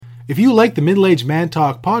If you like the Middle Aged Man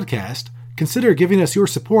Talk podcast, consider giving us your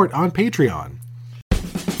support on Patreon.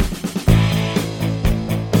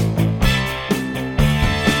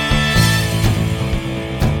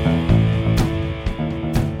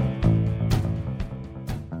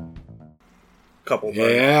 Couple.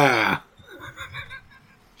 Yeah.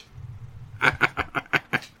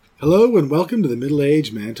 Hello and welcome to the Middle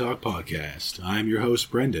Aged Man Talk podcast. I'm your host,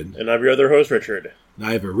 Brendan. And I'm your other host, Richard. And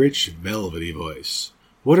I have a rich, velvety voice.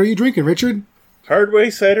 What are you drinking, Richard?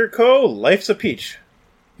 Hardway Cider Co. Life's a Peach.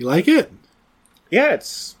 You like it? Yeah,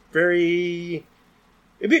 it's very...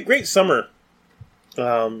 It'd be a great summer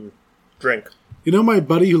drink. You know my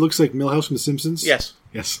buddy who looks like Milhouse from The Simpsons? Yes.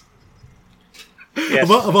 Yes. Yes.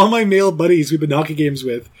 Of all my male buddies we've been hockey games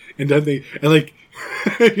with, and like,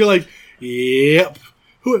 you're like, yep.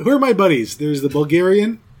 Who are my buddies? There's the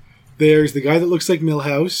Bulgarian. There's the guy that looks like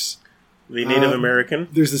Milhouse. The Native American.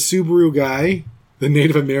 There's the Subaru guy, the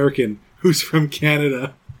Native American, who's from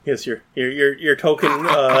Canada. Yes, your token.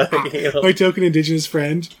 My token Indigenous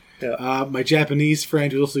friend. Yeah. My Japanese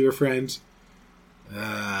friend, who's also your friend.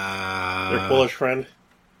 Your Polish friend.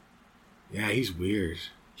 Yeah, he's weird.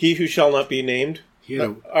 He who shall not be named.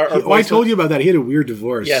 I told you about that. He had a weird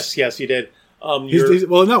divorce. Yes, you did.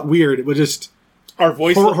 Well, not weird. It was just our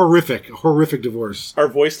horrific divorce. Our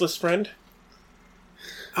voiceless friend.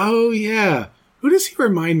 Oh yeah, who does he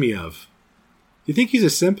remind me of? You think he's a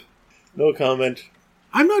simp? No comment.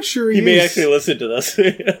 I'm not sure he may actually listen to this,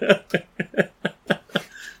 and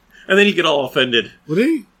then he get all offended. Would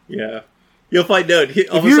he? Yeah, you'll find out.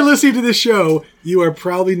 If you're listening to this show, you are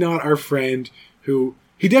probably not our friend. Who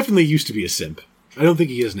he definitely used to be a simp. I don't think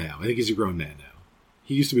he is now. I think he's a grown man now.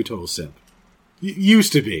 He used to be a total simp.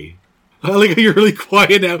 Used to be. I like how you're really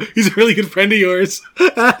quiet now. He's a really good friend of yours.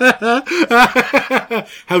 How's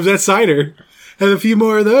that cider? Have a few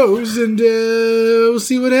more of those, and we'll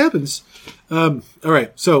see what happens. All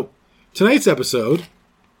right, so tonight's episode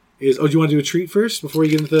is... Oh, do you want to do a treat first before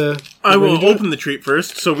you get into the... I will open the treat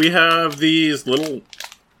first. So we have these little...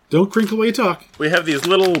 Don't crinkle while you talk. We have these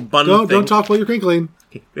little bun things. Don't talk while you're crinkling.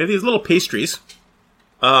 We have these little pastries,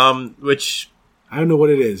 which... I don't know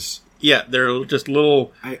what it is. Yeah, they're just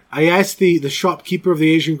little... I asked the shopkeeper of the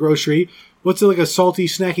Asian grocery, what's like a salty,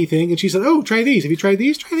 snacky thing? And she said, oh, try these. Have you tried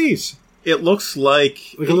these? Try these. It looks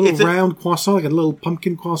like... Like a little round croissant, like a little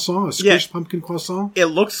pumpkin croissant, a squished pumpkin croissant. It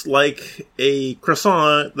looks like a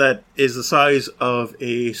croissant that is the size of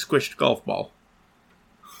a squished golf ball.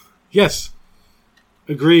 Yes.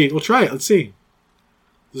 Agreed. We'll try it. Let's see.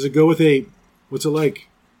 Does it go with a... What's it like?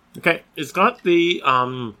 Okay. It's got the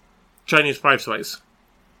Chinese 5-spice.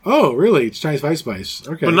 Oh, really? It's Chinese 5-spice.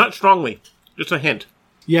 Okay. But not strongly. Just a hint.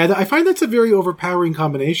 Yeah, I find that's a very overpowering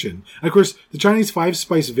combination. And of course, the Chinese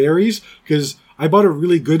 5-spice varies because I bought a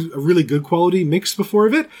really good quality mix before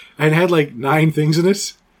of it, and it had like 9 things in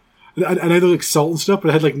it. And I had like salt and stuff, but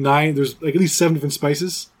it had like 9. There's like at least 7 different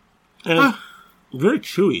spices. And it's very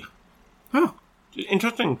chewy. Oh,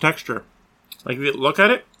 interesting texture. Like if you look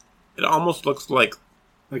at it, it almost looks like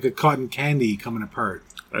a cotton candy coming apart.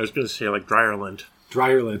 I was going to say like Dreyerland.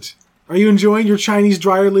 Dreyerland. Are you enjoying your Chinese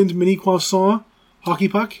Dreyerland mini croissant? Hockey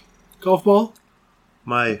puck? Golf ball?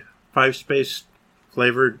 My 5-spice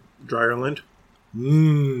flavored Dreyerland.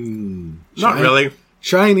 Not really.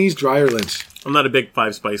 Chinese Dreyerland. I'm not a big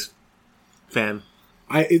 5-spice fan.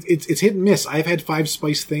 It's hit and miss. I've had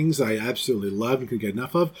 5-spice things that I absolutely love and couldn't get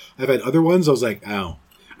enough of. I've had other ones I was like, ow.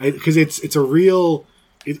 Because it's a real...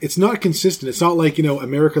 It's not consistent. It's not like,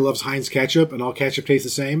 America loves Heinz ketchup and all ketchup tastes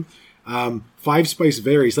the same. 5-spice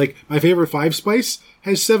varies. Like, my favorite 5-spice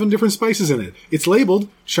has 7 different spices in it. It's labeled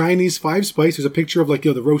Chinese 5-spice. There's a picture of, like,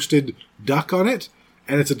 the roasted duck on it.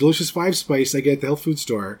 And it's a delicious 5-spice I get at the health food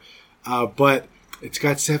store. But it's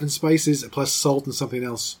got 7 spices plus salt and something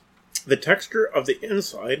else. The texture of the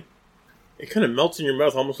inside, it kind of melts in your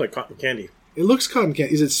mouth almost like cotton candy. It looks cotton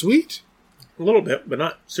candy. Is it sweet? A little bit, but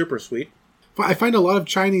not super sweet. I find a lot of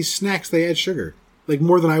Chinese snacks, they add sugar. Like,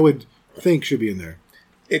 more than I would think should be in there.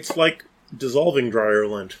 It's like dissolving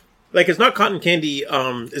Dreyerland. Like, it's not cotton candy.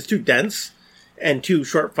 It's too dense and too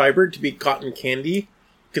short-fibered to be cotton candy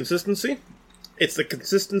consistency. It's the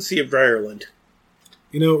consistency of Dreyerland.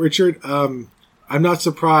 Richard, I'm not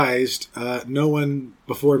surprised no one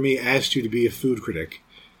before me asked you to be a food critic.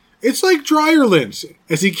 It's like Dreyerland,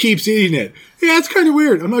 as he keeps eating it. Yeah, it's kind of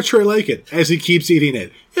weird. I'm not sure I like it, as he keeps eating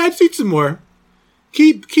it. Yeah, let's eat some more.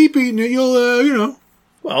 Keep eating it. You'll,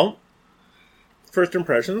 Well, first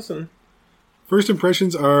impressions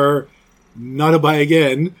are not a buy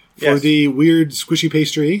again for the weird squishy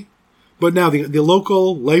pastry. But now the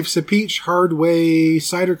local Life's a Peach Hardway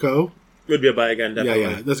Cider Co. would be a buy again, definitely.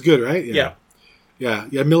 Yeah, that's good, right? Yeah.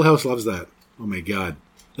 Yeah. Millhouse loves that. Oh my god!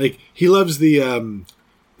 Like he loves the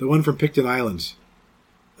one from Picton Island.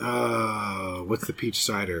 What's the peach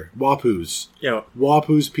cider? Wapoo's. Yeah.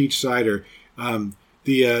 Wapoo's peach cider.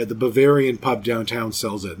 The Bavarian pub downtown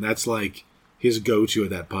sells it, and that's like his go-to at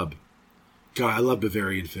that pub. God, I love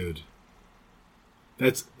Bavarian food.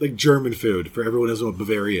 That's like German food for everyone who doesn't know what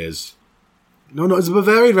Bavaria is. No, it's a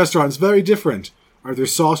Bavarian restaurant. It's very different. Are there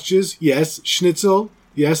sausages? Yes. Schnitzel?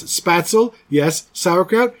 Yes. Spatzel? Yes.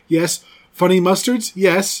 Sauerkraut? Yes. Funny mustards?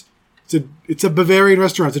 Yes. It's a Bavarian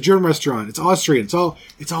restaurant. It's a German restaurant. It's Austrian.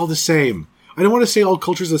 It's all the same. I don't want to say all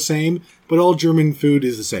cultures are the same, but all German food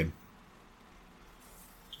is the same.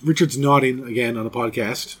 Richard's nodding again on the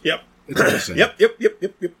podcast. Yep. It's all the same. Yep.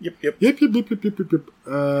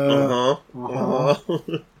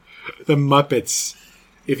 The Muppets.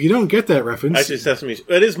 If you don't get that reference... Actually, Sesame...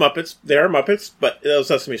 It is Muppets. They are Muppets, but it was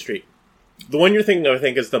Sesame Street. The one you're thinking of, I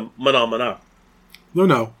think, is the Mana.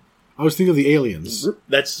 No. I was thinking of the aliens.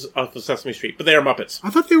 That's off of Sesame Street, but they are Muppets. I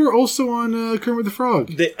thought they were also on Kermit the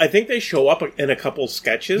Frog. I think they show up in a couple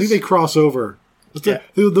sketches. I think they cross over.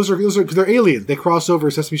 Those are because they're aliens. They cross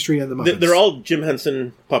over Sesame Street and the Muppets. They're all Jim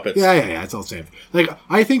Henson puppets. Yeah. It's all the same. Like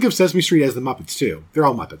I think of Sesame Street as the Muppets too. They're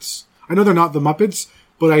all Muppets. I know they're not the Muppets,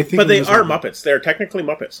 but I think. But they are Muppets. They're technically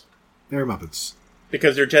Muppets. They're Muppets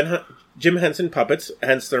because they're Jim Henson puppets.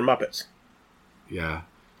 Hence, they're Muppets. Yeah,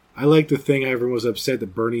 I like the thing. Everyone was upset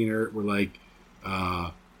that Bernie and Ert were like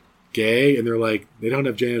gay, and they're like they don't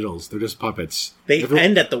have genitals. They're just puppets. They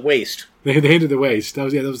end at the waist. They end at the waist. That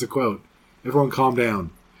was the quote. Everyone calm down.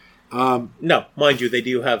 No, mind you, they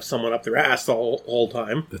do have someone up their ass the whole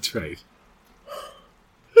time. That's right.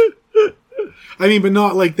 I mean, but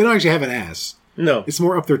not like, they don't actually have an ass. No. It's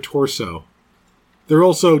more up their torso. They're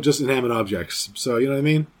also just inanimate objects. So, you know what I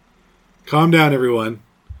mean? Calm down, everyone.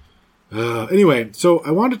 Anyway, so I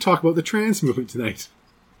wanted to talk about the trans movement tonight.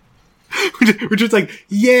 We're just like,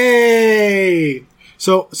 yay!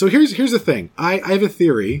 So here's the thing. I have a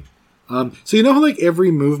theory. So you know how like every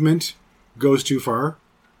movement goes too far?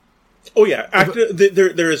 Oh yeah,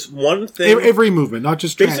 there is one thing. Every movement, not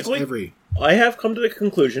just trans. Basically, every. I have come to the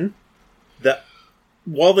conclusion that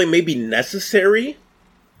while they may be necessary,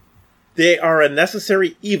 they are a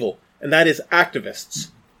necessary evil, and that is activists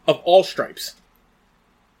of all stripes.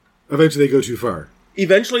 Eventually, they go too far.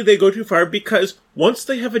 Eventually, they go too far because once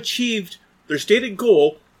they have achieved their stated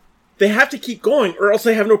goal, they have to keep going, or else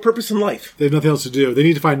they have no purpose in life. They have nothing else to do. They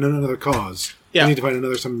need to find another cause. Yeah. They need to find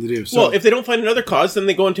another something to do. So, well, if they don't find another cause, then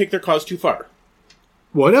they go and take their cause too far.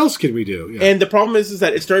 What else can we do? Yeah. And the problem is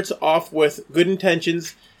that it starts off with good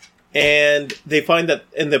intentions, and they find that,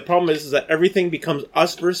 and the problem is that everything becomes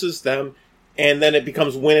us versus them, and then it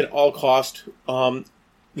becomes win at all cost.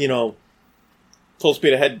 Full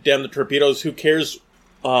speed ahead, damn the torpedoes. Who cares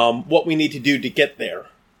what we need to do to get there?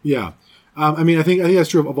 Yeah. I think that's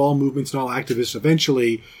true of all movements and all activists.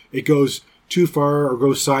 Eventually, it goes too far or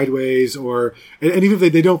goes sideways, and even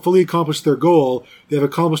if they don't fully accomplish their goal, they've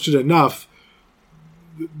accomplished it enough,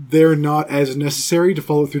 they're not as necessary to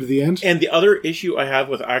follow through to the end. And the other issue I have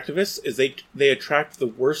with activists is they attract the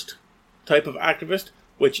worst type of activist,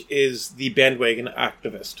 which is the bandwagon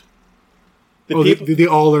activist. The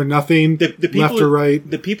all or nothing, the people left or right.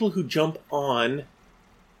 The people who jump on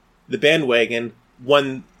the bandwagon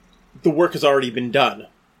when the work has already been done.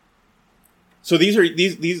 So these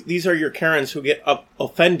are your Karens who get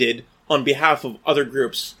offended on behalf of other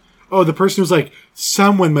groups. Oh, the person who's like,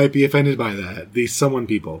 someone might be offended by that. These someone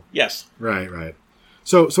people. Yes. Right.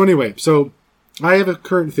 So anyway, I have a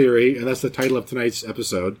current theory, and that's the title of tonight's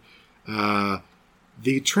episode.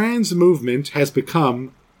 The trans movement has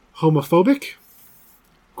become homophobic? ?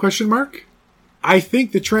 I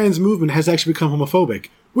think the trans movement has actually become homophobic,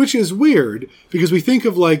 which is weird, because we think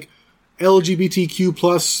of like LGBTQ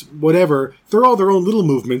plus whatever, they're all their own little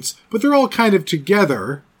movements, but they're all kind of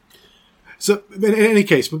together. So, in any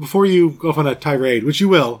case, but before you go off on a tirade, which you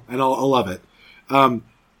will, and I'll love it,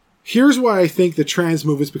 here's why I think the trans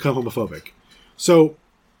movement's become homophobic. So,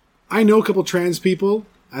 I know a couple trans people,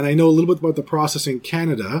 and I know a little bit about the process in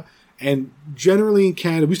Canada, and generally in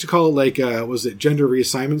Canada, we used to call it like, gender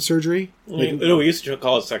reassignment surgery? We used to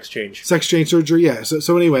call it sex change. Sex change surgery, yeah.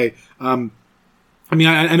 So anyway, I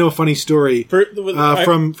know a funny story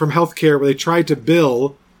from healthcare where they tried to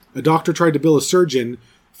bill, a doctor tried to bill a surgeon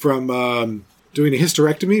from doing a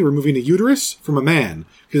hysterectomy, removing a uterus from a man,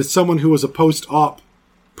 because it's someone who was a post-op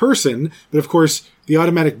person, but of course the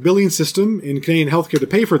automatic billing system in Canadian healthcare to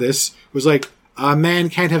pay for this was like, a man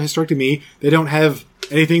can't have hysterectomy, they don't have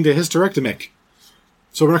anything to hysterectomic,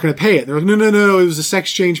 so we're not going to pay it. They're like, no, it was a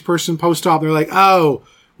sex change person post-op. They're like, oh,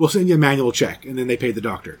 we'll send you a manual check, and then they pay the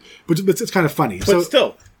doctor. But it's kind of funny. But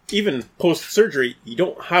still, even post-surgery, you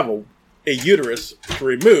don't have a uterus to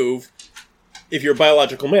remove if you're a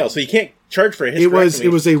biological male, so you can't charge for a hysterectomy. It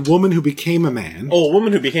was a woman who became a man. Oh, a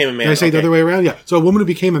woman who became a man. Can I say it the other way around? Yeah. So a woman who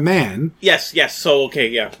became a man. Yes. So okay,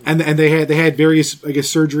 yeah. And they had various, I guess,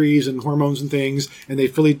 surgeries and hormones and things, and they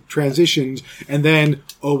fully transitioned. And then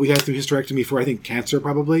we had to hysterectomy for, I think, cancer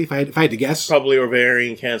probably. If I had to guess, probably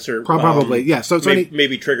ovarian cancer. Probably, yeah. So it's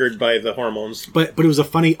maybe triggered by the hormones. But it was a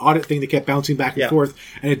funny audit thing that kept bouncing back and forth,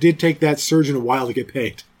 and it did take that surgeon a while to get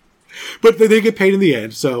paid. But they get paid in the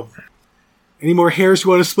end. So, any more hairs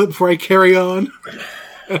you want to split before I carry on?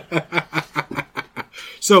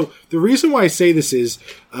 So the reason why I say this is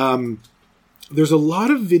there's a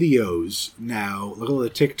lot of videos now, like all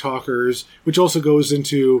the TikTokers, which also goes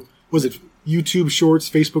into, YouTube Shorts,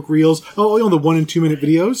 Facebook Reels, the 1 and 2 minute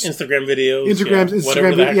videos, Instagram videos, Instagram,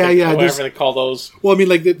 whatever they call those. Well, I mean,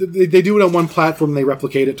 like they do it on one platform and they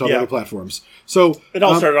replicate it to all other platforms. So it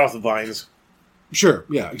all started off with Vines. Sure,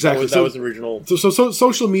 yeah, exactly. That was the original. So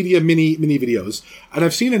social media mini videos. And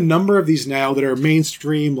I've seen a number of these now that are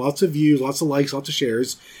mainstream, lots of views, lots of likes, lots of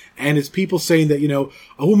shares. And it's people saying that,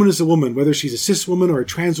 a woman is a woman, whether she's a cis woman or a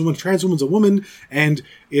trans woman's a woman. And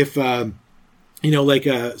if, like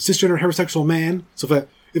a cisgender heterosexual man, so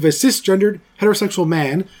if a cisgendered heterosexual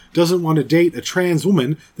man doesn't want to date a trans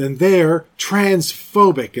woman, then they're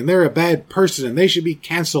transphobic and they're a bad person and they should be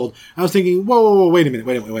canceled. I was thinking, whoa, wait a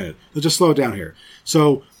minute. Let's just slow it down here.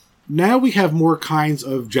 So now we have more kinds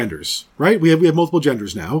of genders, right? We have multiple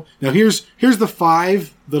genders now. Now here's the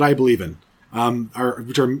 5 that I believe in,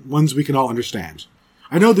 which are ones we can all understand.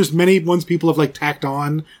 I know there's many ones people have tacked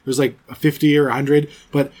on. There's 50 or 100,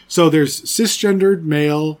 but so there's cisgendered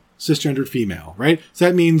male, cisgendered female, right? So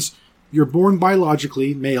that means you're born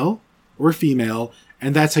biologically male or female,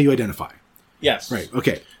 and that's how you identify. Yes. Right.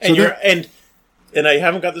 Okay. And and I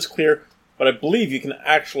haven't got this clear, but I believe you can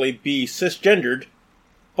actually be cisgendered,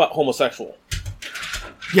 but homosexual.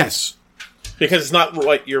 Yes. Because it's not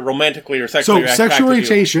like you're romantically or sexually attracted sexual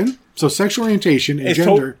orientation. So sexual orientation and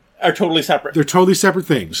gender are totally separate. They're totally separate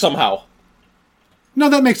things somehow. No,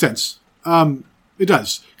 that makes sense. It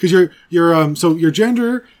does, because so your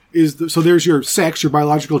gender is so there's your sex, your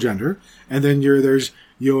biological gender, and then there's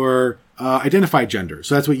your identified gender.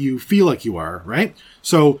 So that's what you feel like you are, right?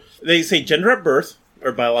 So they say gender at birth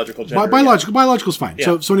or biological gender. Biological's fine.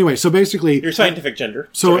 Yeah. So anyway, so basically your scientific gender.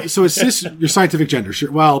 So it's cis your scientific gender.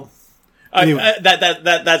 Sure. Well. Anyway.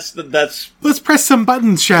 That's. Let's press some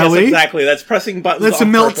buttons, shall we? Exactly. That's pressing buttons. Let's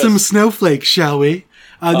melt some snowflakes, shall we?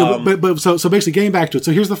 So basically, getting back to it.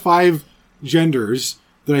 So here's the 5 genders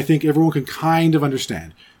that I think everyone can kind of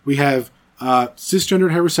understand. We have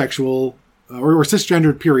cisgendered heterosexual, or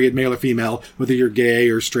cisgendered period, male or female, whether you're gay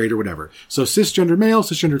or straight or whatever. So cisgendered male,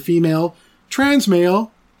 cisgendered female, trans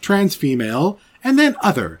male, trans female, and then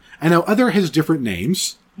other. And now other has different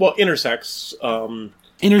names. Well, intersex.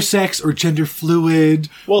 Intersex or gender fluid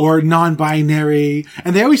or non-binary.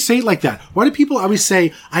 And they always say it like that. Why do people always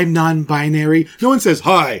say, I'm non-binary? No one says,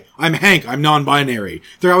 hi, I'm Hank, I'm non-binary.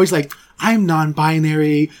 They're always like, I'm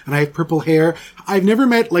non-binary and I have purple hair. I've never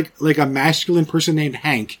met like a masculine person named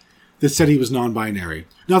Hank that said he was non-binary.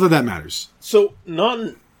 Not that matters. So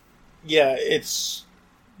it's...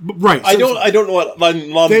 Right. I don't know what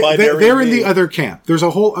non-binary They're in the other camp. There's a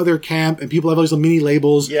whole other camp, and people have all these little mini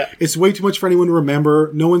labels. Yeah. It's way too much for anyone to remember.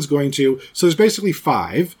 No one's going to. So there's basically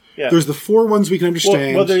 5. Yeah. There's the 4 ones we can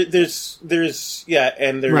understand. Well, there's and there's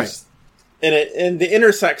right. and the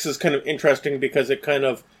intersex is kind of interesting because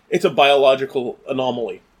it's a biological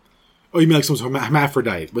anomaly. Oh, you mean like someone's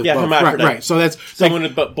hermaphrodite? Hermaphrodite. Right. So that's someone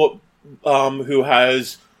who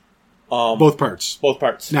has both parts. Both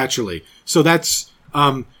parts naturally. So that's.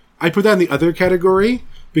 I put that in the other category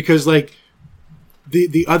because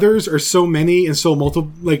the others are so many and so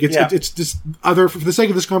multiple. It's just other for the sake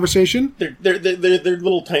of this conversation. They're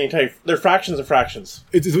little tiny. They're fractions of fractions.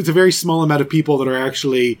 It's a very small amount of people that are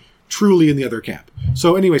actually truly in the other camp.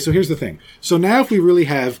 So anyway, so here's the thing. So now if we really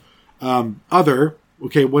have other,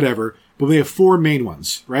 okay, whatever, but we have 4 main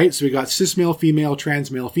ones, right? So we got cis male, female, trans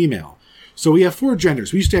male, female. So we have 4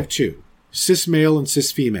 genders. We used to have 2, cis male and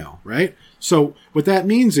cis female, right? So what that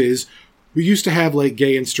means is we used to have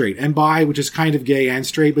gay and straight and bi, which is kind of gay and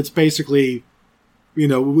straight, but it's basically,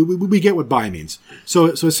 we get what bi means. So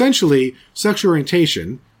essentially sexual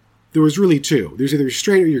orientation, there was really 2. There's either you're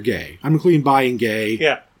straight or you're gay. I'm including bi and gay.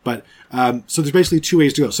 Yeah. But, so there's basically 2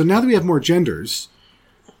 ways to go. So now that we have more genders,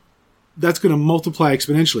 that's going to multiply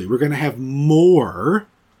exponentially. We're going to have more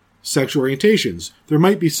sexual orientations. There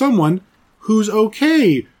might be someone who's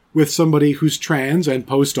okay with somebody who's trans and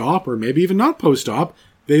post-op, or maybe even not post-op,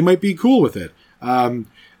 they might be cool with it.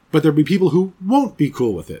 But there'll be people who won't be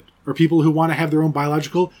cool with it, or people who want to have their own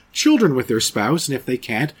biological children with their spouse, and if they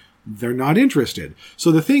can't, they're not interested.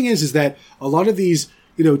 So the thing is that a lot of these,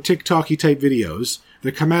 TikTok-y type videos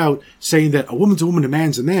that come out saying that a woman's a woman, a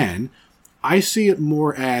man's a man, I see it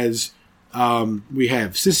more as we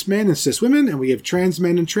have cis men and cis women, and we have trans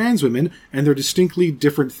men and trans women, and they're distinctly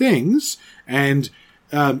different things. And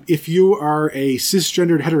if you are a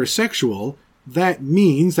cisgendered heterosexual, that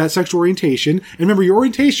means that sexual orientation, and remember, your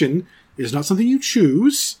orientation is not something you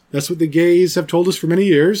choose. That's what the gays have told us for many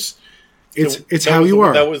years. It's how you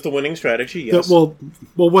are. That was the winning strategy. Yes. Well,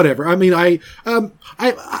 whatever. I mean, I've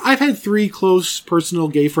had 3 close personal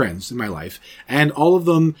gay friends in my life, and all of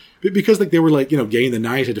them, because they were gay in the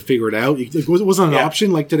 90s, had to figure it out. It wasn't an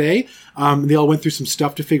option like today. They all went through some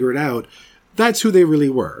stuff to figure it out. That's who they really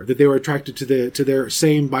were. That they were attracted to their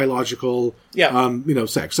same biological,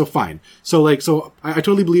 sex. So fine. So I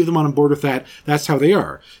totally believe them on board with that. That's how they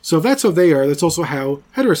are. So if that's how they are, that's also how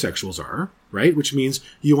heterosexuals are. Right? Which means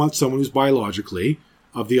you want someone who's biologically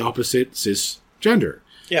of the opposite cisgender.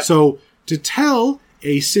 Yeah. So to tell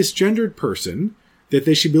a cisgendered person that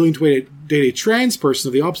they should be willing to date a trans person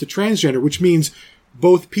of the opposite transgender, which means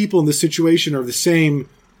both people in the situation are the same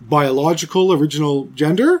biological original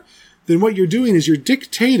gender, then what you're doing is you're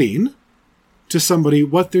dictating to somebody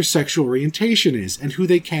what their sexual orientation is and who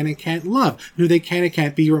they can and can't love, and who they can and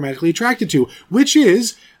can't be romantically attracted to, which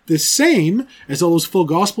is the same as all those full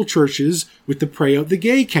gospel churches with the pray out the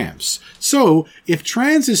gay camps. So if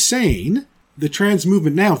trans is saying, the trans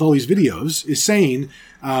movement now with all these videos is saying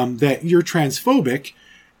that you're transphobic,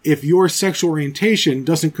 if your sexual orientation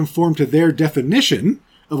doesn't conform to their definition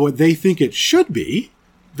of what they think it should be,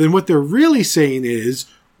 then what they're really saying is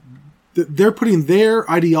that they're putting their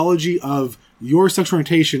ideology of your sexual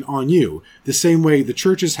orientation on you, the same way the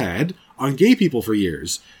churches had on gay people for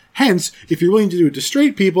years. Hence, if you're willing to do it to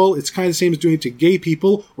straight people, it's kind of the same as doing it to gay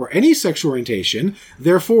people or any sexual orientation.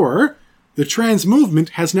 Therefore, the trans movement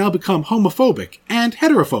has now become homophobic and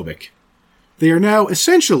heterophobic. They are now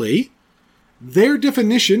essentially, their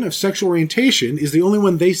definition of sexual orientation is the only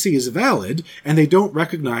one they see as valid, and they don't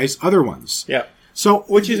recognize other ones. Yeah. So,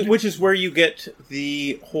 which is where you get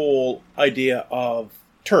the whole idea of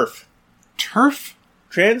TERF. TERF?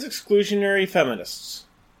 Trans exclusionary feminists.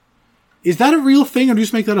 Is that a real thing, or do you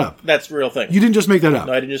just make that up? That's a real thing. You didn't just make that up?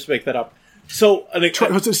 No, I didn't just make that up. So,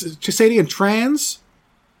 to say it again, trans?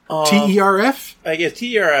 TERF? I guess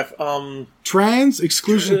TERF. Trans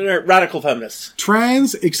exclusion... Radical feminists.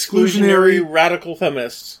 Trans exclusionary... Radical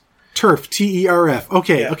feminists. TERF, TERF.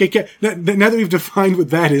 Okay, yeah. Okay. Now that we've defined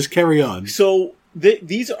what that is, carry on. So,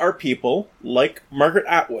 these are people like Margaret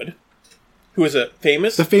Atwood, who is a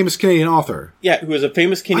famous... The famous Canadian author. Yeah, who is a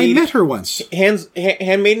famous Canadian... I met her once.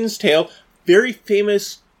 Handmaid's Tale, very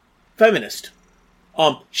famous feminist.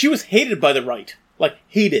 She was hated by the right.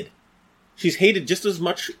 Hated. She's hated just as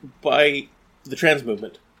much by the trans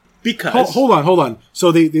movement. Because... Hold on.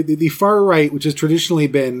 So the far right, which has traditionally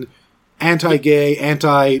been anti-gay,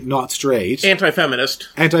 anti-not straight... Anti-feminist.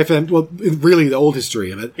 Well, really the old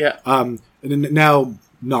history of it. Yeah. And now,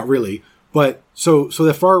 not really. But so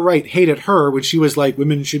the far right hated her when she was like,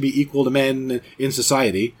 women should be equal to men in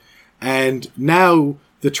society. And now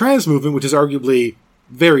the trans movement, which is arguably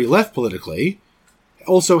very left politically,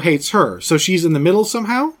 also hates her. So she's in the middle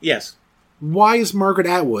somehow? Yes. Why is Margaret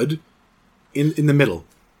Atwood in the middle?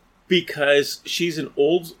 Because she's an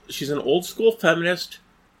old school feminist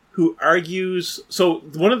who argues. So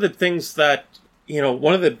one of the things that,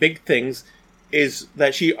 one of the big things is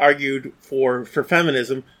that she argued for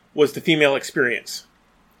feminism was the female experience.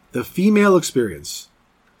 The female experience.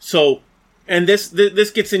 So, and this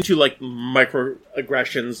gets into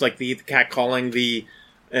microaggressions, like the catcalling,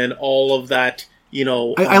 and all of that.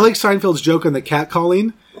 I like Seinfeld's joke on the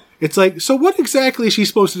catcalling. It's like, so what exactly is she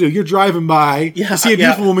supposed to do? You're driving by, you see a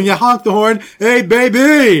beautiful woman, you honk the horn, hey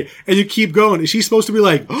baby, and you keep going. Is she supposed to be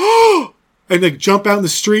like, oh, and jump out in the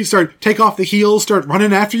street, take off the heels, start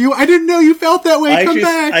running after you? I didn't know you felt that way. Come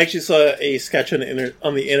back. I actually saw a sketch on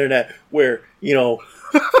the internet where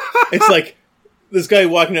it's like this guy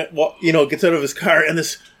gets out of his car, and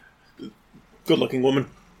this good-looking woman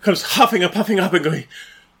comes huffing up, and going,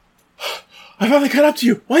 I finally caught up to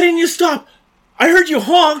you. Why didn't you stop? I heard you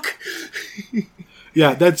honk.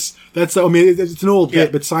 Yeah, that's. I mean, it's an old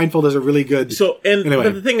bit, but Seinfeld has a really good. So, anyway.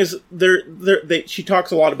 But the thing is, she talks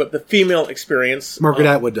a lot about the female experience. Margaret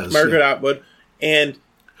Atwood does. Atwood, and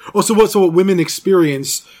so what women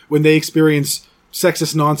experience when they experience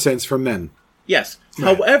sexist nonsense from men. Yes.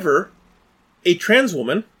 Right. However, a trans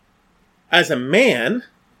woman, as a man,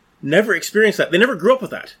 never experienced that. They never grew up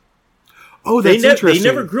with that. Oh, that's interesting. They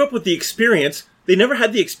never grew up with the experience. They never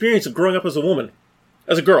had the experience of growing up as a woman,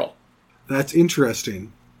 as a girl. That's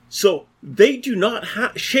interesting. So they do not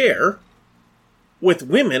share with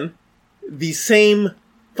women the same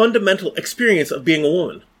fundamental experience of being a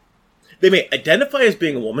woman. They may identify as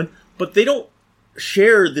being a woman, but they don't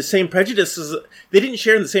share the same prejudices. They didn't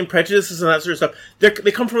share in the same prejudices and that sort of stuff.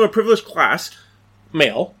 They come from a privileged class.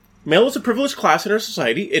 Male is a privileged class in our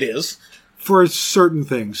society. It is. For certain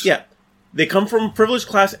things. Yeah. They come from a privileged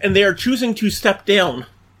class, and they are choosing to step down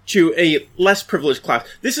to a less privileged class.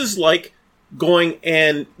 This is like going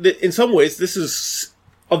and, in some ways, this is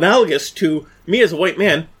analogous to me as a white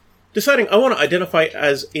man deciding I want to identify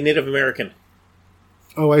as a Native American.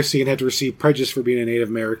 Oh, I see, and had to receive prejudice for being a Native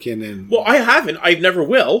American. And Well, I haven't. I never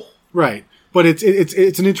will. Right. But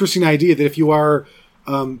it's an interesting idea that if you are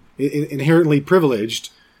inherently privileged,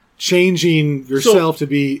 changing yourself to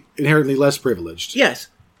be inherently less privileged. Yes.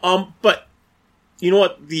 But you know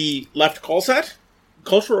what the left calls that?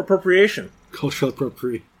 Cultural appropriation. Cultural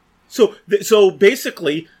appropriation. So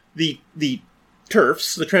basically, the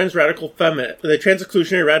TERFs, the trans-exclusionary radical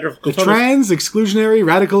feminists, Trans-exclusionary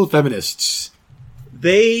radical feminists.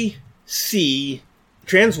 They see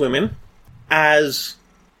trans women as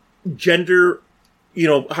gender,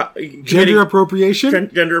 Gender appropriation?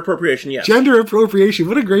 Gender appropriation, yes. Gender appropriation.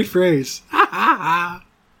 What a great phrase.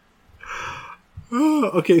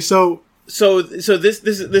 Okay, so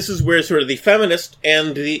this is where sort of the feminist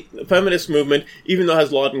and the feminist movement, even though it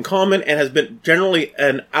has a lot in common and has been generally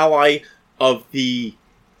an ally of the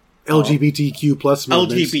LGBTQ plus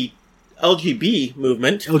movements. LGB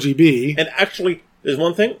movement. LGB. And actually, there's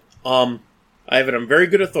one thing. I have it on very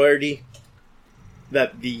good authority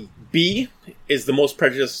that the B is the most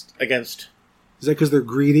prejudiced against. Is that because they're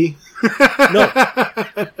greedy? No.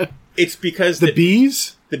 It's because the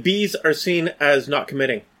Bs? The Bs are seen as not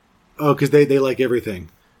committing. Oh, because they like everything.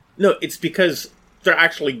 No, it's because they're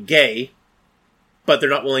actually gay, but they're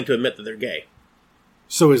not willing to admit that they're gay.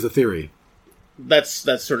 So is the theory. That's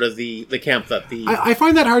sort of the camp that the... I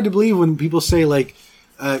find that hard to believe when people say, like,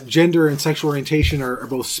 gender and sexual orientation are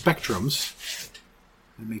both spectrums.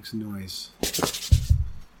 That makes a noise.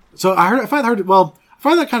 So I find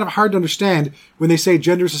that kind of hard to understand when they say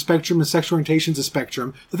gender is a spectrum and sexual orientation is a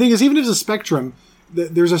spectrum. The thing is, even if it's a spectrum,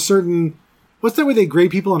 there's a certain... What's that way they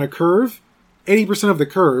grade people on a curve? 80% of the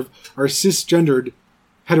curve are cisgendered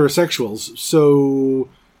heterosexuals. So,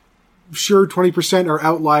 sure, 20% are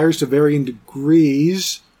outliers to varying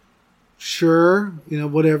degrees. Sure,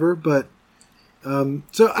 whatever. But,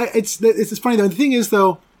 it's funny though. The thing is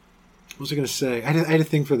though, what was I going to say? I had a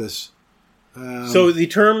thing for this. So the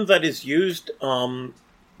term that is used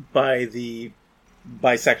by the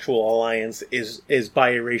bisexual alliance is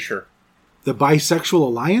bi erasure. The Bisexual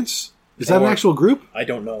Alliance? Is that an actual group? I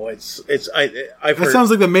don't know. I've that heard,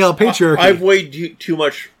 sounds like the male patriarchy. I've weighed too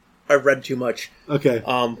much. I've read too much. Okay.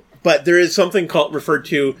 But there is something referred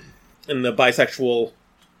to in the bisexual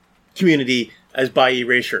community as bi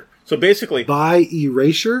erasure. So basically, bi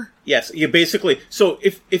erasure. Yes, you basically. So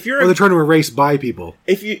if you're, they're trying to erase bi people.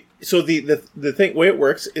 The way it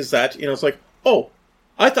works is that it's like, oh,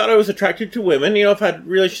 I thought I was attracted to women. I've had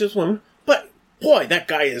relationships with women, but boy, that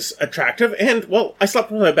guy is attractive, and well, I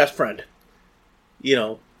slept with my best friend.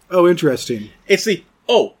 Oh, interesting. It's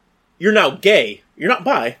you're now gay. You're not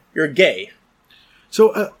bi. You're gay.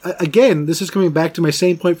 So again, this is coming back to my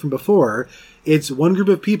same point from before. It's one group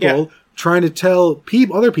of people trying to tell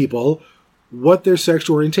other people what their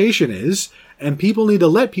sexual orientation is, and people need to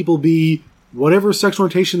let people be whatever sexual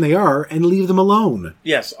orientation they are and leave them alone.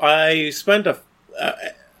 Yes, I spent a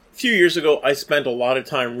few years ago. I spent a lot of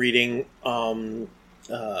time reading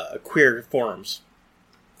queer forums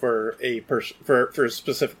for for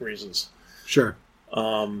specific reasons. Sure.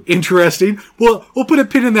 Interesting. Well, we'll put a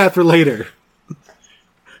pin in that for later.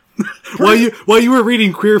 While you were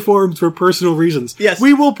reading queer forums for personal reasons, yes,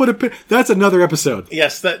 we will put a pin. That's another episode.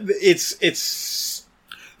 Yes, it's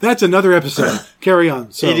that's another episode. Carry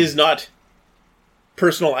on. So it is not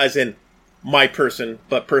personal as in my person,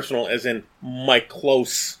 but personal as in my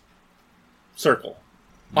close circle.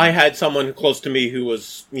 I had someone close to me who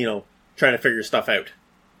was trying to figure stuff out.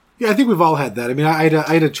 Yeah, I think we've all had that. I mean, I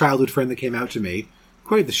had a childhood friend that came out to me.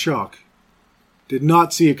 Quite the shock. Did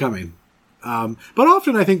not see it coming. But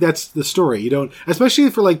often I think that's the story. You don't, especially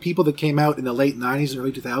for like people that came out in the late 90s and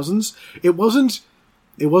early 2000s, it wasn't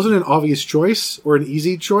it wasn't an obvious choice or an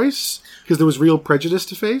easy choice because there was real prejudice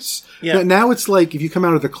to face. Yeah. Now it's like if you come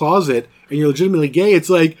out of the closet and you're legitimately gay, it's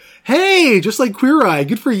like, hey, just like Queer Eye,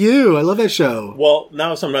 good for you. I love that show. Well,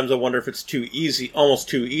 now sometimes I wonder if it's too easy, almost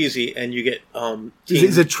too easy, and you get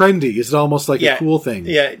Is it trendy? Is it almost like a cool thing?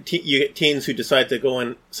 Yeah, you get teens who decide to go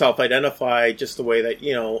and self-identify just the way that,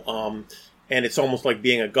 and it's almost like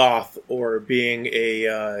being a goth or being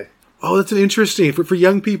a... oh, that's an interesting... For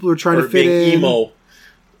young people who are trying to fit being in... emo.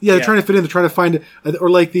 Yeah, they're trying to fit in. They're trying to find... Or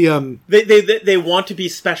like the... They want to be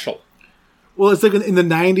special. Well, it's like in the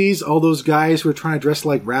 90s, all those guys who were trying to dress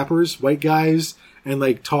like rappers, white guys, and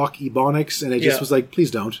like talk ebonics, and it just was like,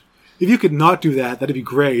 please don't. If you could not do that, that'd be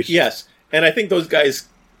great. Yes, and I think those guys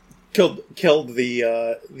killed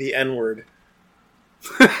the N-word.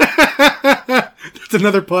 That's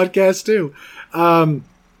another podcast too.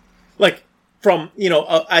 Like from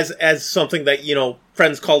as something that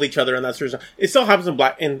friends called each other and that sort of stuff. It still happens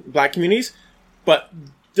in black communities, but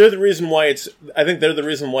they're the reason why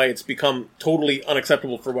it's become totally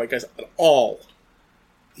unacceptable for white guys at all.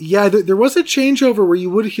 Yeah, there was a changeover where you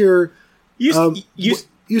would hear you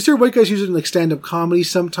hear white guys use it in like stand-up comedy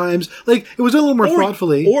sometimes. Like it was done a little more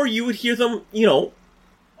thoughtfully, or you would hear them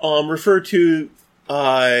refer to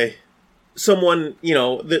someone.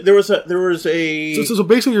 There was a. So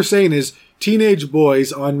basically, what you're saying is teenage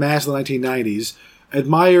boys en masse in the 1990s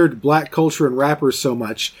admired black culture and rappers so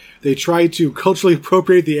much, they tried to culturally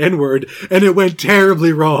appropriate the N-word, and it went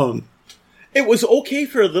terribly wrong. It was okay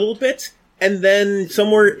for a little bit, and then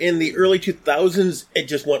somewhere in the early 2000s, it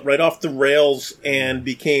just went right off the rails and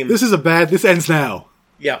became... This ends now.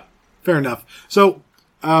 Yeah. Fair enough. So,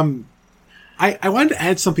 I wanted to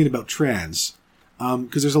add something about trans,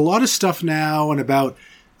 because there's a lot of stuff now and about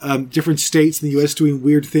different states in the U.S. doing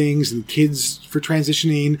weird things and kids for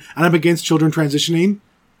transitioning. And I'm against children transitioning.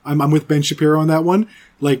 I'm with Ben Shapiro on that one.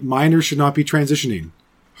 Like, minors should not be transitioning.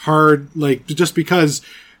 Just because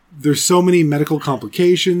there's so many medical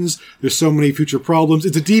complications, there's so many future problems.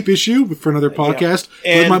 It's a deep issue for another podcast.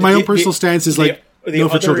 Yeah. But my own personal stance is for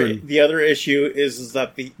children. The other issue is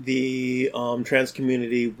that the trans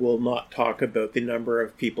community will not talk about the number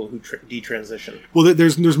of people who detransition. Well,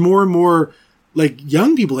 there's more and more like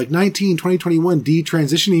young people, like 19, 20, 21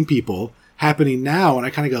 detransitioning people happening now, and I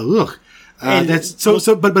kind of go, ugh.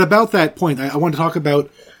 But about that point, I want to talk about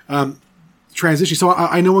transition. So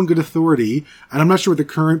I know on good authority, and I'm not sure what the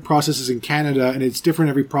current process is in Canada, and it's different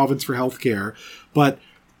in every province for healthcare, but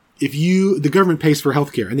the government pays for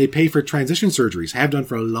healthcare, and they pay for transition surgeries, have done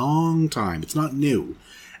for a long time. It's not new.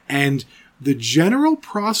 And the general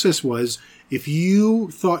process was, if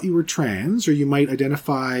you thought you were trans, or you might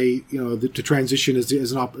identify, to transition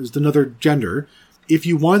as another gender, if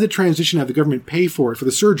you wanted to transition, have the government pay for it for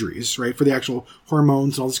the surgeries, right, for the actual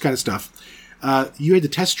hormones and all this kind of stuff, you had to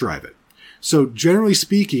test drive it. So generally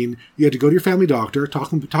speaking, you had to go to your family doctor, talk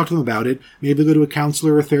to them about it, maybe go to a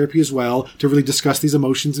counselor or therapy as well to really discuss these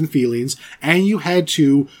emotions and feelings, and you had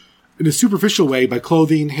to, in a superficial way, by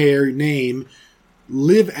clothing, hair, name,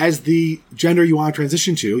 live as the gender you want to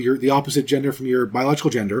transition to, the opposite gender from your biological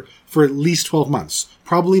gender, for at least 12 months.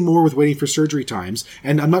 Probably more with waiting for surgery times.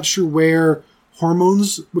 And I'm not sure where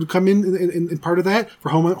hormones would come in part of that, for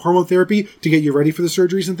hormone therapy to get you ready for the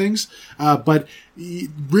surgeries and things. But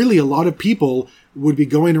really, a lot of people would be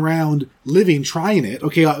going around trying it.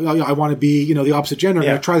 Okay, I want to be, the opposite gender. I'm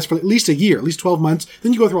going to try this for at least a year, at least 12 months.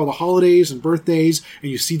 Then you go through all the holidays and birthdays,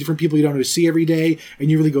 and you see different people you don't know to see every day,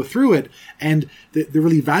 and you really go through it. And the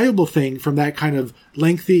really valuable thing from that kind of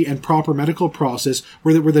lengthy and proper medical process,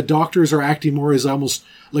 where the doctors are acting more as almost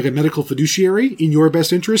like a medical fiduciary in your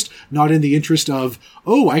best interest, not in the interest of,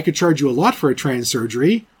 I could charge you a lot for a trans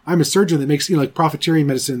surgery. I'm a surgeon that makes, like profiteering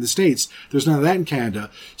medicine in the States. There's none of that in Canada.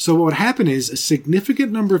 So what would happen is a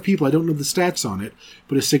significant number of people, I don't know the stats on it,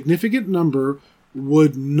 but a significant number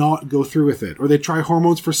would not go through with it. Or they try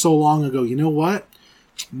hormones for so long and go, you know what?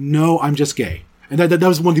 No, I'm just gay. And that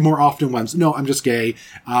was one of the more often ones. No, I'm just gay.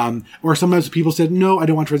 Or sometimes people said, no, I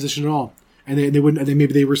don't want to transition at all. And they wouldn't, and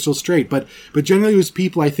maybe they were still straight. But generally it was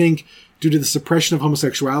people, I think, due to the suppression of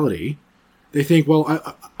homosexuality, they think,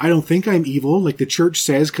 well, I don't think I'm evil, like the church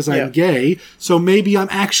says, because I'm gay, so maybe I'm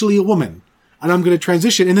actually a woman, and I'm going to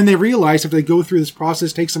transition. And then they realize, if they go through this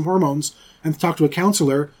process, take some hormones, and talk to a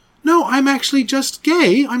counselor, no, I'm actually just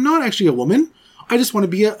gay. I'm not actually a woman. I just want to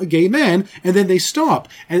be a gay man. And then they stop.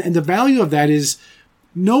 And the value of that is,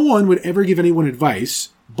 no one would ever give anyone advice,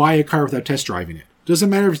 buy a car without test driving it. Doesn't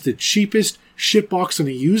matter if it's the cheapest shitbox on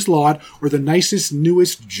a used lot, or the nicest,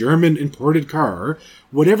 newest German imported car,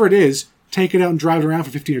 whatever it is, take it out and drive it around for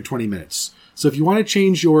 15 or 20 minutes. So if you want to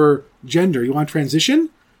change your gender, you want to transition,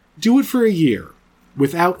 do it for a year.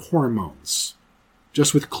 without hormones.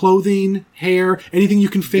 Just with clothing, hair, anything you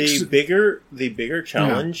can fix. The bigger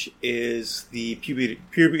challenge is the puberty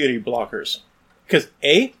blockers. Because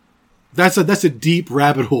That's a deep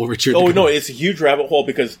rabbit hole, Richard. Oh, no, it's a huge rabbit hole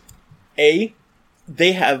because they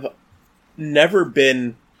have never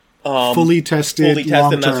been fully tested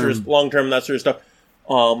long-term, that sort of stuff.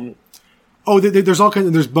 There's all kinds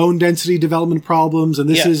of, there's bone density development problems, and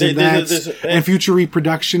and future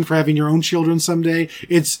reproduction for having your own children someday.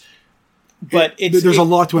 There's a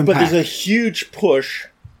lot to unpack. But there's a huge push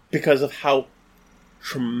because of how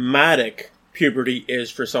traumatic puberty is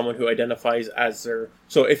for someone who identifies as their...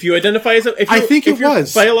 So if you identify as if you're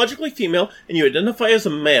biologically female and you identify as a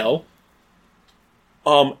male,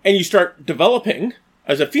 and you start developing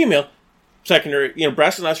as a female, secondary,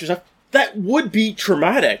 breast and that sort of stuff, that would be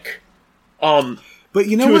traumatic. But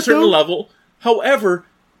you know to what, a certain though? level. However,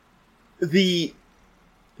 the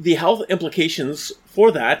health implications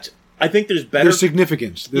for that, I think there's better... They're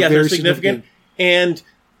significant. They're significant. And...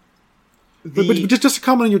 But just to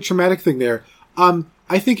comment on your traumatic thing there,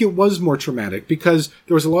 I think it was more traumatic because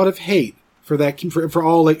there was a lot of hate for that, for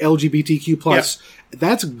all like LGBTQ plus. Yeah.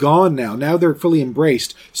 That's gone now. Now they're fully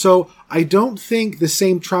embraced. So I don't think the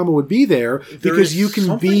same trauma would be there because you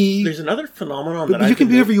can be... There's another phenomenon but you can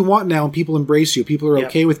be whatever you want now and people embrace you. People are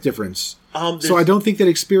okay with difference. So I don't think that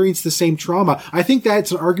experience the same trauma. I think that's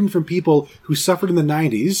an argument from people who suffered in the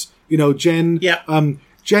 90s.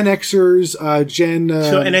 Gen Xers,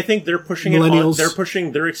 and I think they're pushing millennials. They're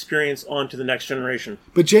pushing their experience onto the next generation.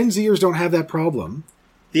 But Gen Zers don't have that problem.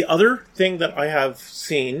 The other thing that I have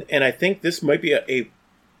seen, and I think this might be a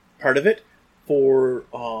part of it, for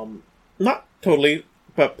not totally,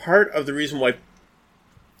 but part of the reason why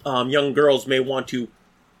young girls may want to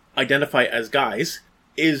identify as guys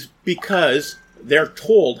is because they're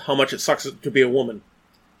told how much it sucks to be a woman,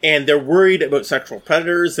 and they're worried about sexual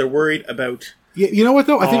predators. They're worried about... Yeah, you know what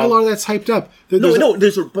though? I think a lot of that's hyped up.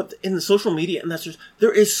 But in the social media and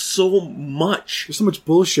there is so much. There's so much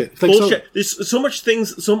bullshit. There's so much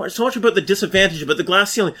things, so much about the disadvantage, about the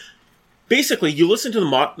glass ceiling. Basically, you listen to the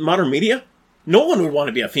modern media. No one would want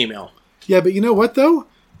to be a female. Yeah, but you know what though?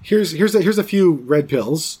 Here's a few red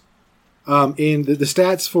pills. In the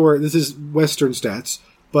stats for this is Western stats,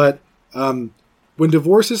 but when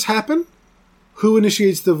divorces happen, who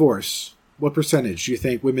initiates divorce? What percentage do you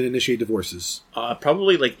think women initiate divorces?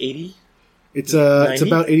 Probably like 80. It's about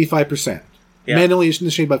 85%. Yeah. Men only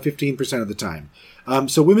initiate about 15% of the time.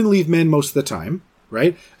 So women leave men most of the time,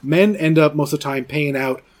 right? Men end up most of the time paying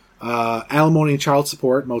out alimony and child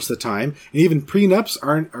support most of the time, and even prenups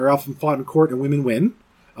are often fought in court and women win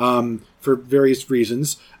for various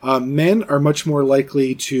reasons. Men are much more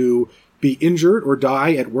likely to be injured or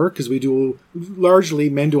die at work because men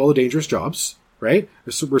do all the dangerous jobs. Right?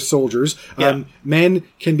 We're soldiers. Yeah. Men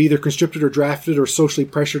can be either conscripted or drafted or socially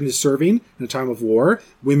pressured into serving in a time of war.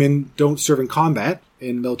 Women don't serve in combat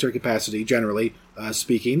in military capacity, generally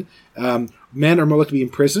speaking. Men are more likely to be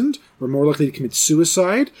imprisoned. We're more likely to commit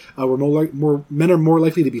suicide. Men are more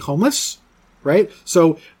likely to be homeless. Right?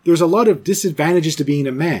 So there's a lot of disadvantages to being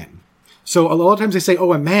a man. So a lot of times they say,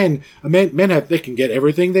 "Oh, men can get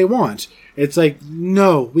everything they want." It's like,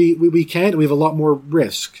 no, we can't. We have a lot more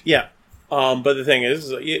risk. Yeah. But the thing is,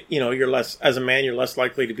 you're less, as a man, you're less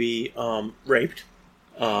likely to be raped.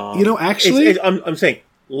 Actually... I'm saying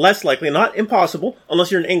less likely, not impossible, unless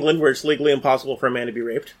you're in England where it's legally impossible for a man to be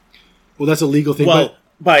raped. Well, that's a legal thing. Well,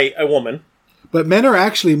 by a woman. But men are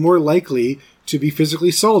actually more likely to be physically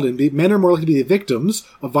assaulted. Men are more likely to be the victims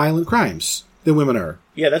of violent crimes than women are.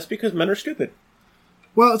 Yeah, that's because men are stupid.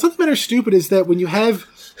 Well, it's not that men are stupid, it's that when you have...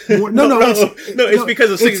 It's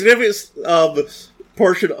because a significant...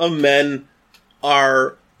 portion of men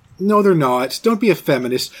are... No, they're not. Don't be a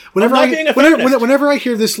feminist. Whenever I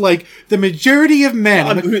hear this, like, the majority of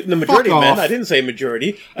men... the majority of men, I didn't say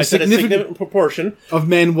majority. I said a significant proportion. Of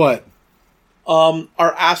men what?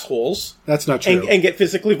 Are assholes. That's not true. And get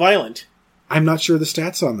physically violent. I'm not sure the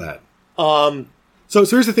stats on that. So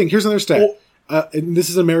here's the thing. Here's another stat. And this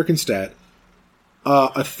is an American stat.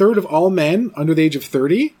 A third of all men under the age of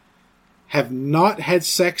 30... have not had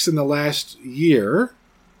sex in the last year,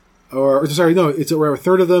 it's a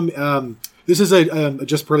third of them. This is a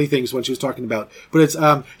Just Pearly Things one she was talking about, but it's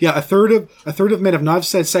a third of men have not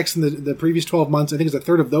had sex in the previous 12 months. I think it's a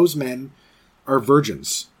third of those men are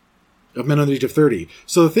virgins, of men under the age of 30.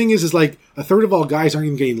 So the thing is like a third of all guys aren't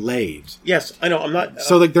even getting laid. Yes, I know. I'm not.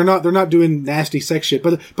 So like they're not doing nasty sex shit.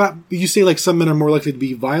 But you say like some men are more likely to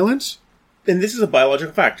be violent. And this is a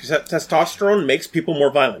biological fact. Testosterone makes people more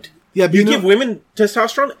violent. Yeah, but you give women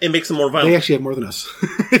testosterone, it makes them more violent. They actually have more than us,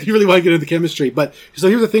 if you really want to get into the chemistry. But so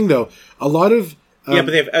here's the thing, though: a lot of Yeah,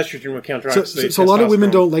 but they have estrogen with counteracts. So a lot of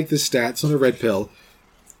women don't like the stats on the red pill.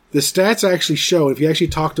 The stats actually show, if you actually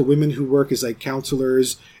talk to women who work as like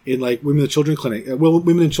counselors in like women and children clinic,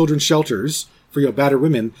 women and children's shelters for battered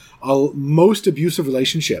women, most abusive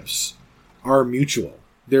relationships are mutual.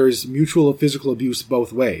 There is mutual physical abuse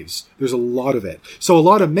both ways. There's a lot of it. So a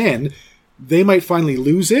lot of men, they might finally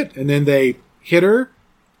lose it and then they hit her.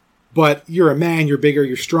 But you're a man, you're bigger,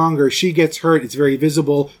 you're stronger. She gets hurt, it's very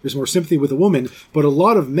visible. There's more sympathy with a woman. But a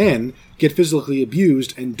lot of men get physically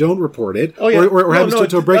abused and don't report it, or have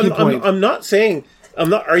to a breaking point. I'm not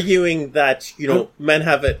arguing that men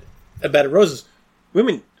have it a bed of roses.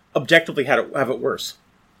 Women objectively have it worse.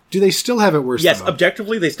 Do they still have it worse? Yes, though?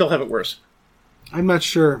 Objectively, they still have it worse. I'm not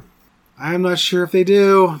sure. I'm not sure if they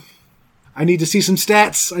do. I need to see some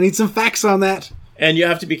stats. I need some facts on that. And you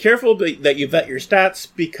have to be careful that you vet your stats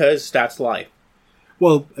because stats lie.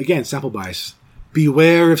 Well, again, sample bias.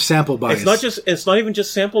 Beware of sample bias. It's not even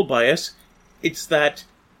just sample bias. It's that,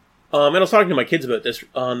 and I was talking to my kids about this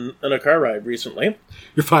on a car ride recently.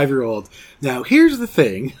 Your 5-year-old. Now, here's the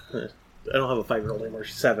thing. I don't have a 5-year-old anymore.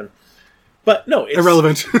 She's 7. But no, it's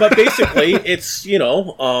irrelevant. But basically, it's you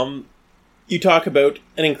talk about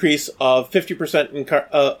an increase of 50%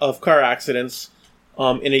 of car accidents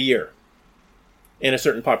in a year. In a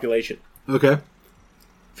certain population. Okay.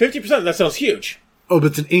 50%, that sounds huge. Oh,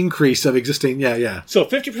 but it's an increase of existing, yeah. So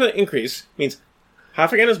 50% increase means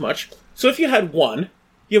half again as much. So if you had 1,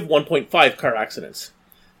 you have 1.5 car accidents.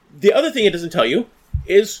 The other thing it doesn't tell you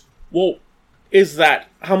is that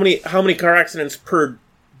how many car accidents per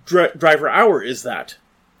driver hour is that?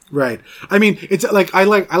 Right. I mean, it's like I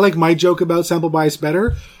like my joke about sample bias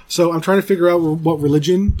better. So I'm trying to figure out what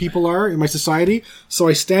religion people are in my society. So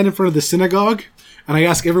I stand in front of the synagogue and I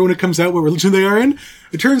ask everyone who comes out what religion they are in.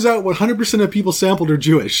 It turns out 100% of people sampled are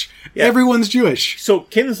Jewish. Yeah. Everyone's Jewish. So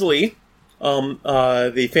Kinsley,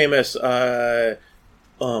 the famous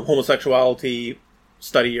homosexuality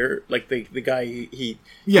studier, like the guy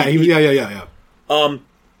Yeah.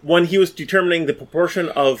 When he was determining the proportion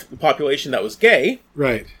of the population that was gay,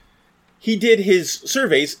 right, he did his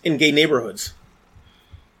surveys in gay neighborhoods.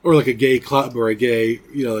 Or like a gay club or a gay,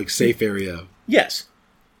 like safe area. Yes.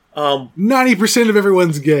 90% of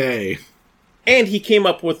everyone's gay. And he came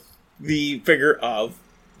up with the figure of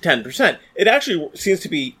 10%. It actually seems to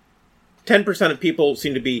be 10% of people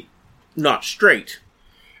seem to be not straight.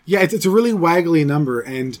 Yeah, it's a really waggly number,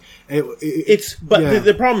 and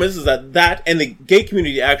the problem is that and the gay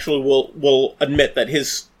community actually will admit that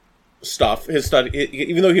his study,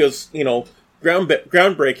 even though he was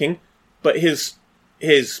groundbreaking, but his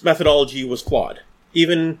methodology was flawed.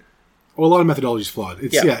 A lot of methodology is flawed.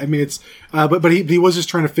 But he was just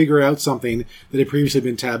trying to figure out something that had previously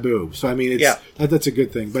been taboo. So I mean, that's a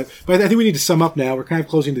good thing. But I think we need to sum up now. We're kind of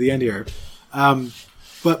closing to the end here.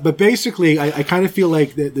 But basically, I kind of feel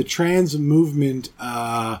like the trans movement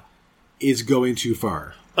is going too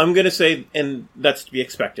far. I'm going to say, and that's to be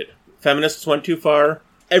expected. Feminists went too far.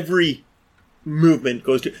 Every movement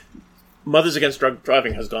goes too... Mothers Against Drug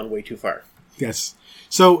Driving has gone way too far. Yes.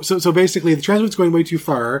 So basically, the trans movement's going way too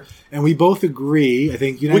far, and we both agree, I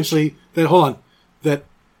think, unanimously, that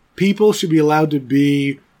people should be allowed to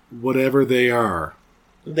be whatever they are.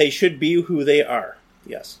 They should be who they are.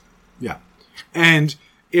 Yes. Yeah. And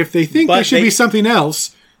if they think they should be something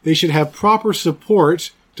else, they should have proper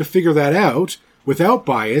support to figure that out without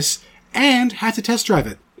bias and have to test drive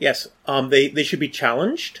it. Yes. They should be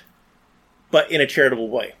challenged, but in a charitable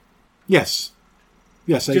way. Yes.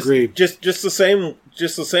 Yes, I agree. Just the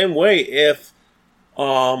same way if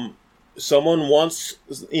someone wants,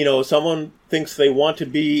 someone thinks they want to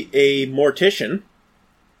be a mortician.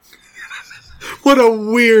 What a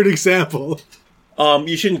weird example.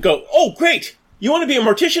 You shouldn't go, "Oh, great! You want to be a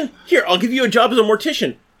mortician? Here, I'll give you a job as a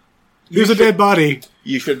mortician." There's a dead body.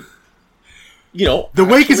 You should, The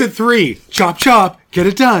wake is at 3. Chop, chop. Get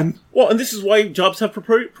it done. Well, and this is why jobs have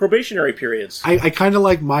probationary periods. I kind of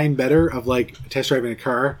like mine better of, test driving a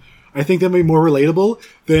car. I think that may be more relatable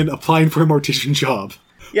than applying for a mortician job.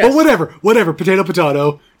 Yes. But whatever. Potato,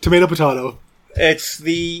 potato. Tomato, potato. It's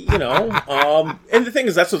the, and the thing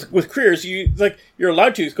is, that's with careers, you're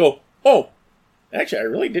allowed to go, "Oh, actually, I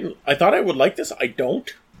really didn't. I thought I would like this. I don't."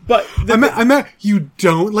 But you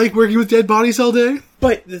don't like working with dead bodies all day?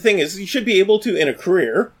 But the thing is, you should be able to, in a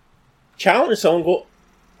career, challenge someone and go,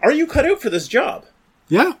 "Are you cut out for this job?"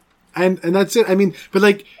 Yeah. And that's it. I mean,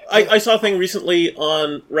 but I saw a thing recently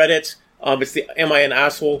on Reddit. It's the Am I an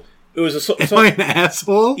Asshole? It was Am I an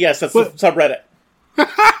asshole? Yes, that's the subreddit.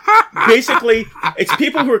 Basically, it's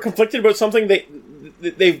people who are conflicted about something. They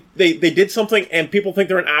did something and people think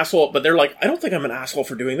they're an asshole, but they're like, "I don't think I'm an asshole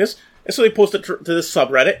for doing this." And so they post it to this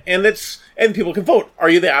subreddit, and people can vote. Are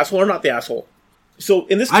you the asshole or not the asshole? So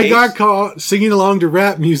in this case... I got caught singing along to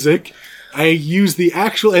rap music. I used the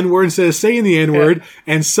actual N-word instead of saying the N-word,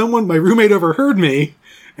 and my roommate overheard me,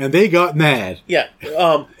 and they got mad. Yeah.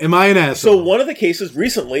 Am I an asshole? So one of the cases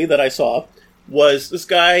recently that I saw was this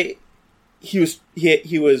guy, he was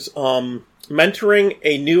mentoring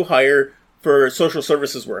a new hire for social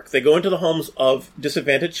services work. They go into the homes of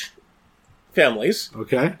disadvantaged families.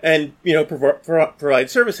 Okay. And, provide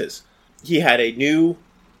services. He had a new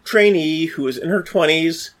trainee who was in her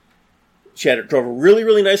 20s. She drove a really,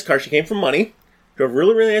 really nice car. She came from money. Drove a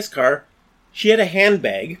really, really nice car. She had a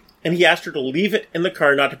handbag, and he asked her to leave it in the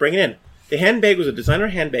car, not to bring it in. The handbag was a designer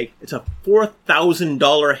handbag. It's a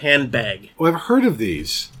 $4,000 handbag. Oh, I've heard of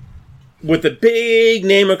these. With a big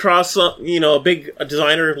name across, a big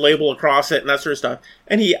designer label across it and that sort of stuff.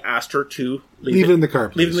 And he asked her to leave it in the car,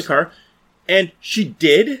 please. Leave it in the car. And she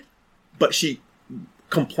did, but she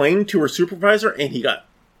complained to her supervisor, and he got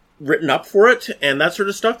written up for it and that sort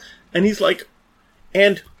of stuff. And he's like,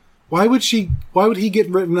 and... Why would he get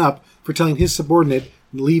written up for telling his subordinate,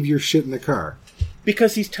 leave your shit in the car?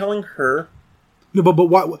 Because he's telling her... No, but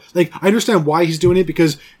what? Like, I understand why he's doing it,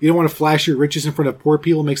 because you don't want to flash your riches in front of poor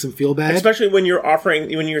people, makes them feel bad. Especially when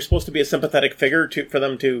you're supposed to be a sympathetic figure for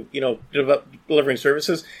them to, delivering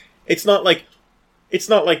services. It's not like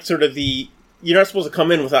sort of you're not supposed to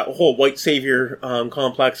come in with that whole white savior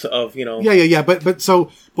complex of, Yeah. But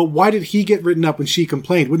why did he get written up when she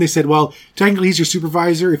complained? When they said, well, technically he's your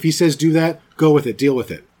supervisor. If he says do that, go with it, deal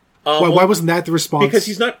with it. Why wasn't that the response? Because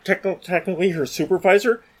he's not technically her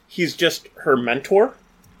supervisor. He's just her mentor.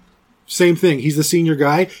 Same thing. He's the senior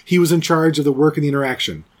guy. He was in charge of the work and the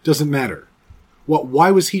interaction. Doesn't matter.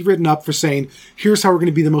 Why was he written up for saying, here's how we're going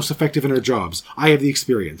to be the most effective in our jobs? I have the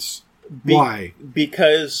experience. Why?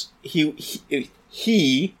 Because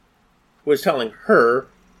he was telling her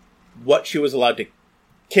what she was allowed to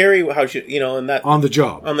carry, how she, and that... On the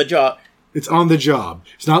job. On the job. It's on the job.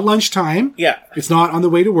 It's not lunchtime. Yeah. It's not on the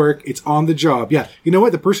way to work. It's on the job. Yeah. You know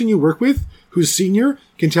what? The person you work with, who's senior,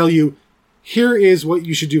 can tell you, here is what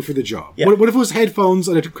you should do for the job. Yeah. What if it was headphones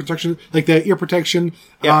on a construction, like the ear protection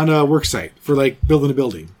on a work site for like building a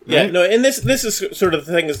building? Right? Yeah. No, and this is sort of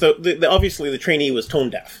the thing is obviously the trainee was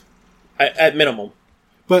tone deaf at minimum.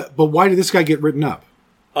 But why did this guy get written up?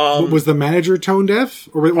 Was the manager tone deaf?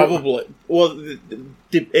 Probably. Well,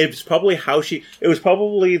 it was probably it was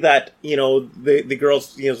probably that, the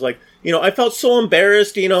girls, was like, I felt so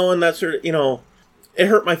embarrassed, and that sort of, it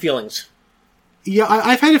hurt my feelings. Yeah,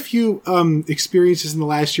 I've had a few experiences in the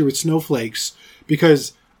last year with snowflakes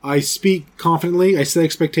because I speak confidently, I set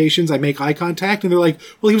expectations, I make eye contact, and they're like,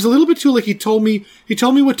 well, he was a little bit too, like, he told me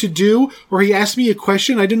what to do, or he asked me a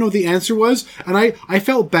question, I didn't know what the answer was, and I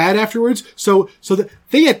felt bad afterwards, so that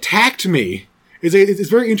they attacked me. It's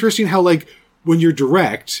very interesting how, like, when you're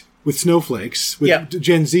direct with snowflakes, with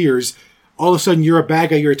Gen Zers, all of a sudden you're a bad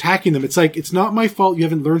guy, you're attacking them. It's like, it's not my fault you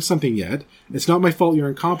haven't learned something yet. It's not my fault you're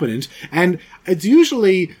incompetent. And it's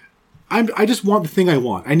usually, I just want the thing I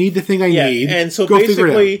want. I need the thing I need. And so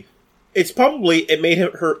basically, it made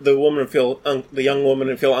the young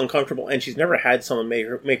woman feel uncomfortable, and she's never had someone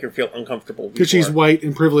make her feel uncomfortable before. Because she's white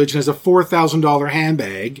and privileged and has a $4,000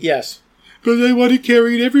 handbag. Yes. Because I want to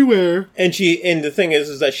carry it everywhere. And the thing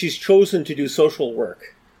is that she's chosen to do social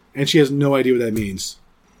work. And she has no idea what that means.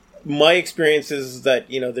 My experience is that,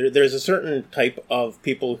 there's a certain type of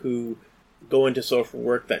people who go into social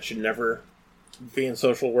work that should never be in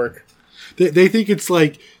social work. They think it's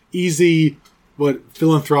like easy,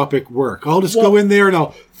 philanthropic work. I'll just go in there and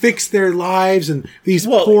I'll fix their lives, and these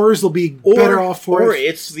poors will be better off for it. Or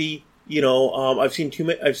it's the, I've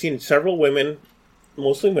seen several women,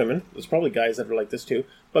 mostly women. There's probably guys that are like this too.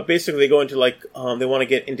 But basically, they go into they want to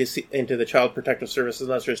get into the child protective services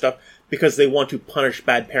and that sort of stuff because they want to punish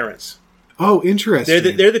bad parents. Oh,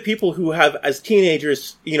 interesting. They're the people who have, as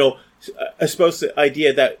teenagers, I suppose the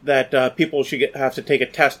idea that people should have to take a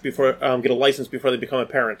test before get a license before they become a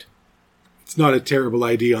parent. It's not a terrible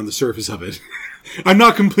idea on the surface of it. I'm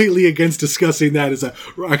not completely against discussing that as an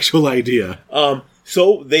actual idea.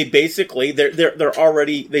 So they basically they're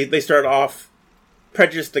already they start off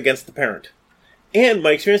prejudiced against the parent. And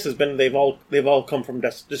my experience has been they've all come from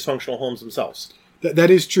dysfunctional homes themselves. That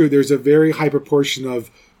is true. There's a very high proportion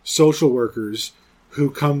of social workers who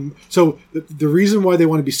come. So the reason why they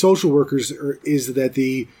want to be social workers is that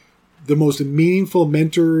the most meaningful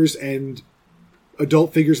mentors and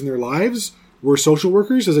adult figures in their lives were social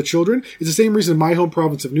workers as a children. It's the same reason in my home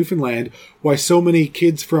province of Newfoundland why so many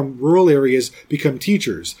kids from rural areas become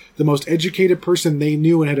teachers. The most educated person they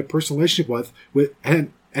knew and had a personal relationship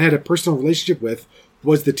with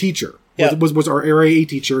was the teacher. Yeah. Was our RIA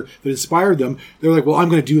teacher that inspired them. They're like, well, I'm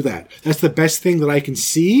going to do that. That's the best thing that I can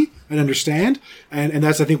see and understand. And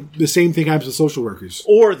that's, I think, the same thing happens with social workers.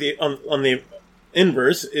 Or on the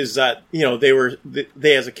inverse is that,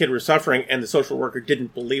 they as a kid were suffering and the social worker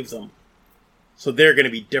didn't believe them. So they're going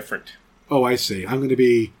to be different. Oh, I see. I'm going to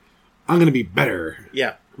be better.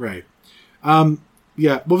 Yeah. Right.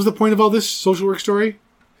 Yeah. What was the point of all this social work story?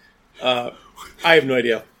 I have no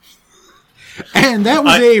idea. And that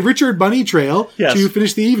was a Richard Bunny trail to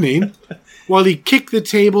finish the evening. While he kicked the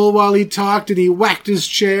table, while he talked, and he whacked his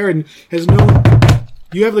chair, and has no...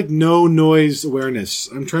 You have, no noise awareness.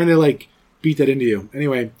 I'm trying to, beat that into you.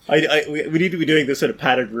 Anyway. We need to be doing this in a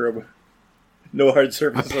padded room. No hard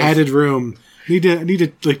surfaces. A padded room. I need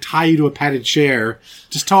to tie you to a padded chair.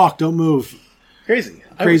 Just talk, don't move. Crazy.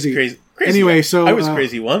 Crazy. Anyway, so... I was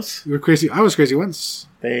crazy once. You were crazy. I was crazy once.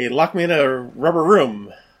 They locked me in a rubber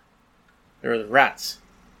room. There were rats.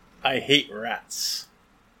 I hate rats.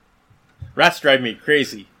 Rats drive me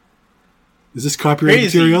crazy. Is this copyright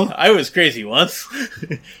material? I was crazy once.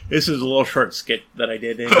 This is a little short skit that I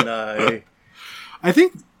did in... I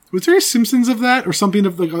think... Was there a Simpsons of that? Or something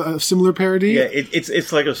of a similar parody? Yeah,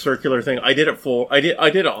 it's like a circular thing. I did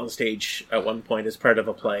it on stage at one point as part of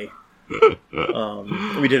a play.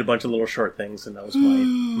 We did a bunch of little short things, and that was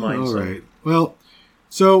mine. All right. Well,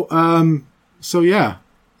 so yeah.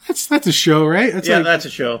 That's a show, right? That's a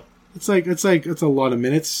show. It's a lot of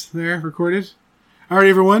minutes there recorded. All right,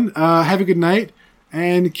 everyone. Have a good night,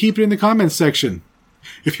 and keep it in the comments section.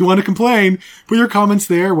 If you want to complain, put your comments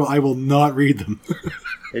there. Well, I will not read them.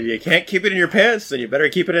 If you can't keep it in your pants, then you better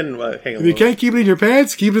keep it in... hang on. If you can't keep it in your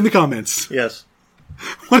pants, keep it in the comments. Yes.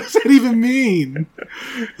 What does that even mean?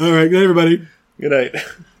 All right, good night, everybody. Good night.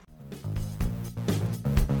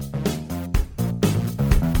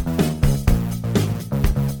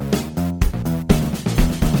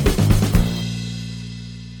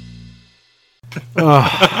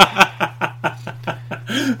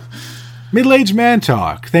 Middle-Aged Man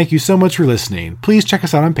Talk. Thank you so much for listening. Please check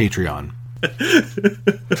us out on Patreon.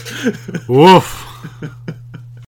 Woof.